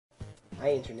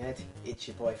Hi Internet, it's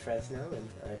your boy Fresno, and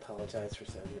I apologize for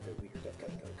sounding a bit weird. I've got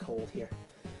a cold here.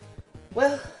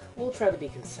 Well, we'll try to be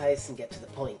concise and get to the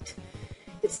point.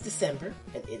 It's December,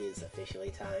 and it is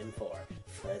officially time for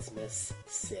Frezmas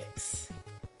 6.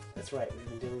 That's right,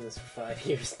 we've been doing this for 5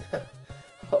 years now.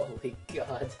 Holy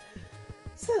God.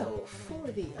 So, for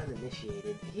the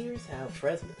uninitiated, here's how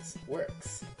Frezmas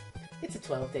works. It's a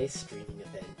 12-day streaming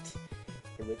event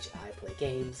in which I play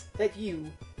games that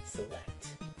you select.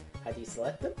 How do you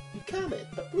select them? You comment,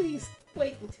 but please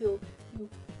wait until you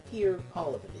hear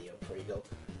all of the video before you go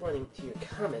running to your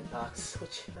comment box,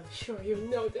 which I'm sure you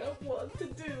no doubt want to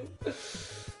do.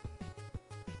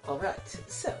 Alright,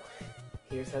 so,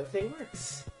 here's how the thing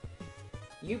works.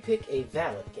 You pick a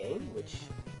valid game, which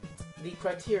the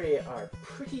criteria are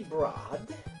pretty broad,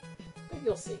 but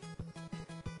you'll see.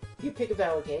 You pick a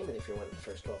valid game, and if you're one of the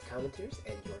first 12 commenters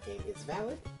and your game is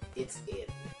valid, it's in.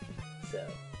 So,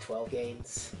 12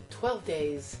 games, 12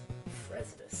 days,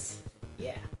 Frezmas.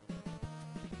 Yeah.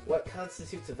 What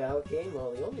constitutes a valid game?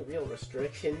 Well, the only real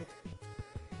restriction,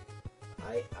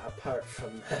 apart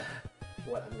from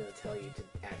what I'm going to tell you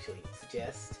to actually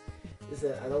suggest, is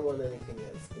that I don't want anything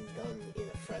that's been done in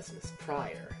a Frezmas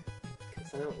prior,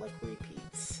 because I don't like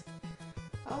repeats.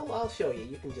 I'll show you.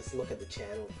 You can just look at the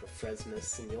channel for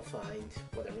Frezmas and you'll find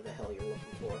whatever the hell you're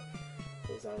looking for.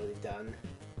 It was already done.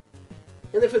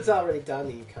 And if it's already done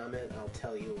and you comment, I'll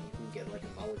tell you, and you can get like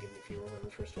a mulligan if you were one of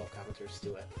the first 12 commenters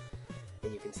to it.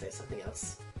 And you can say something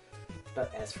else.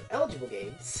 But as for eligible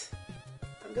games,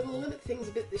 I'm going to limit things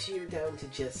a bit this year down to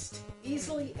just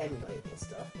easily emulatable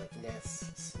stuff like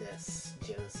NES, SNES,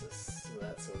 Genesis,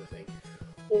 that sort of thing.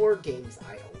 Or games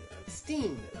I own on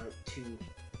Steam that aren't too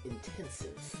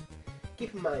intensive.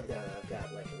 Keep in mind that I've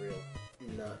got like a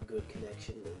real not good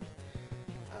connection, and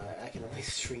I can only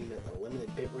stream at a limited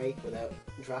bitrate without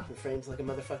dropping frames like a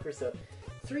motherfucker, so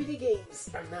 3D games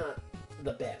are not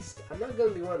the best. I'm not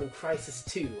going to be running Crysis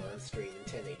 2 on stream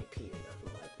in 1080p or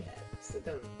nothing like that, so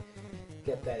don't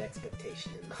get that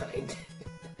expectation in mind.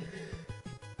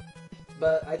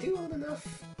 But I do own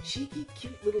enough cheeky,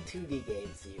 cute little 2D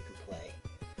games that you can play.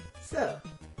 So,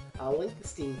 I'll link the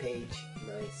Steam page,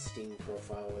 my Steam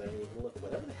profile, whatever. You can look at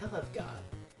whatever the hell I've got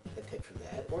and pick from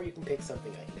that, or you can pick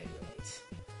something I can emulate.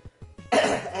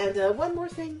 And one more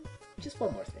thing, just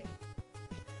one more thing.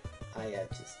 I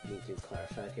just need to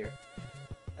clarify here.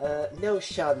 No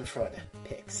Schadenfreude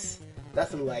picks.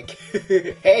 Nothing like,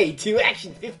 hey, 2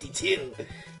 Action 52!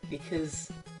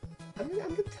 Because I'm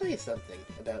gonna tell you something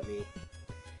about me.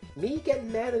 Me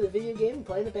getting mad at a video game and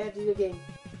playing a bad video game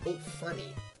ain't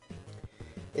funny.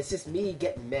 It's just me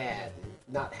getting mad and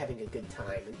not having a good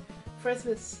time. And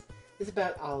Frezmas is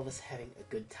about all of us having a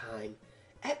good time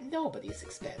at nobody's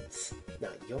expense.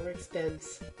 Not your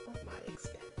expense or my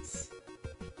expense.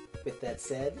 With that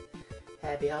said,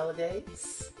 happy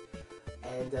holidays.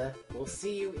 And we'll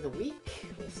see you in a week.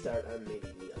 We'll start on maybe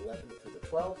the 11th or the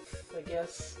 12th, I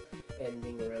guess.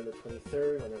 Ending around the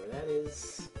 23rd, whenever that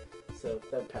is. So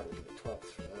that would probably be the 12th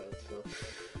for now. So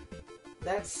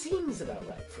that seems about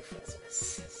right for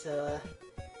Frezmas. So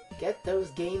get those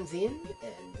games in,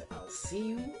 and I'll see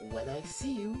you when I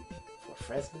see you for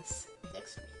Frezmas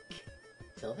next week.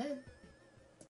 Till then.